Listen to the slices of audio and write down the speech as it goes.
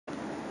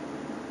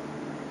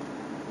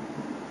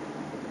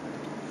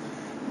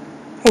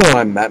Hello,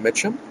 I'm Matt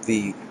Mitchum,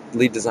 the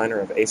lead designer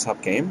of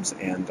Aesop Games,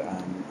 and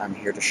I'm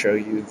here to show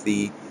you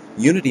the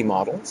Unity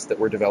models that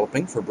we're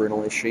developing for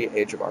Brunelleschi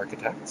Age of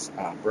Architects.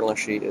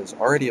 Brunelleschi is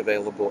already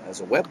available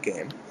as a web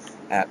game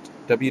at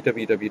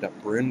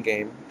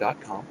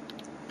www.brungame.com,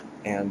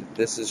 and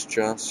this is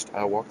just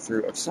a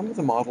walkthrough of some of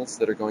the models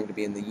that are going to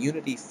be in the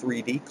Unity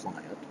 3D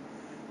client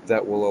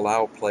that will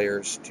allow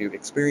players to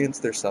experience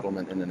their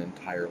settlement in an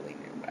entirely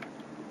new way.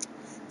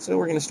 So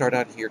we're going to start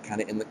out here kind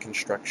of in the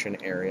construction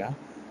area.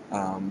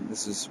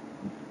 This is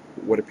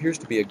what appears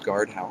to be a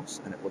guardhouse,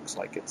 and it looks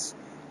like it's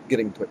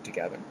getting put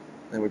together.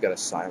 Then we've got a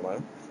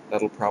silo.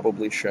 That'll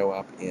probably show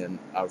up in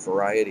a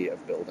variety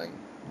of building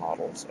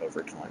models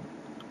over time.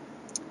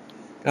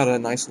 Got a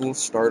nice little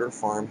starter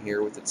farm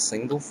here with its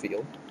single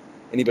field.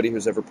 Anybody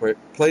who's ever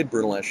played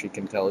Brunelleschi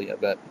can tell you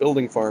that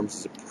building farms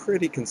is a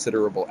pretty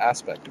considerable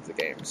aspect of the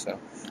game, so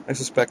I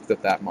suspect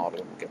that that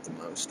model will get the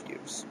most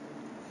use.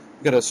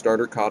 We've got a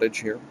starter cottage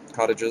here.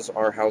 Cottages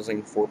are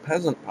housing for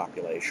peasant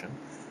population.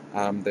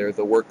 They're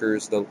the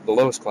workers, the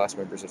lowest class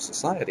members of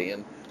society,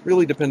 and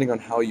really depending on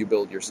how you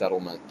build your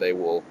settlement, they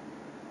will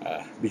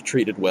be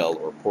treated well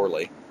or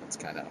poorly. That's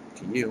kind of up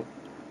to you.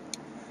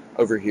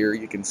 Over here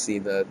you can see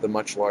the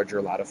much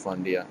larger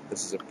latifundia.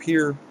 This is a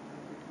pier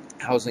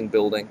housing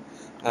building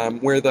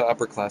where the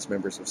upper class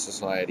members of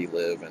society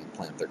live and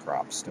plant their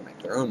crops to make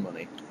their own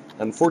money.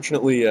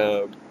 Unfortunately,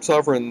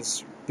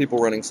 sovereigns, people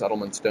running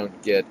settlements,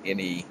 don't get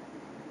any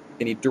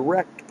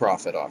direct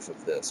profit off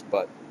of this,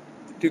 but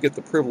do get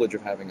the privilege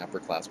of having upper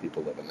class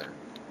people live in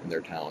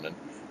their town. And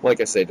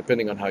like I say,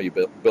 depending on how you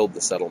build the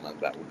settlement,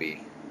 that will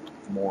be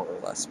more or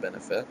less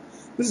benefit.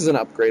 This is an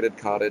upgraded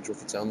cottage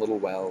with its own little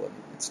well, and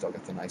it's still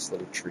got the nice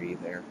little tree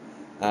there.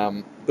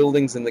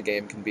 Buildings in the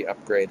game can be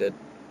upgraded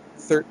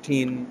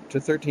 13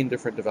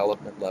 different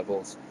development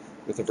levels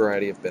with a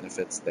variety of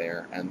benefits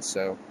there. And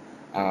so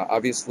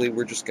obviously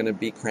we're just going to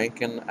be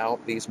cranking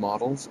out these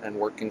models and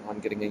working on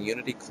getting a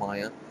Unity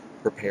client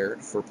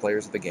prepared for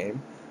players of the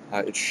game.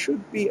 It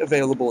should be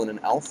available in an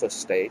alpha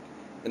state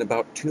in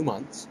about 2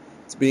 months.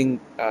 It's being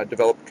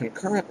developed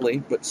concurrently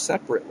but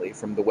separately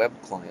from the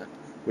web client,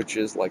 which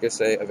is, like I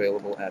say,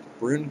 available at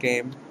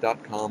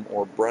brungame.com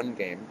or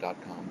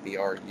brungame.com,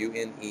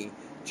 brunegame.com.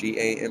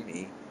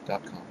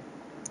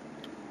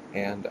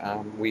 And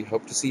we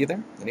hope to see you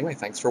there. Anyway,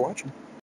 thanks for watching.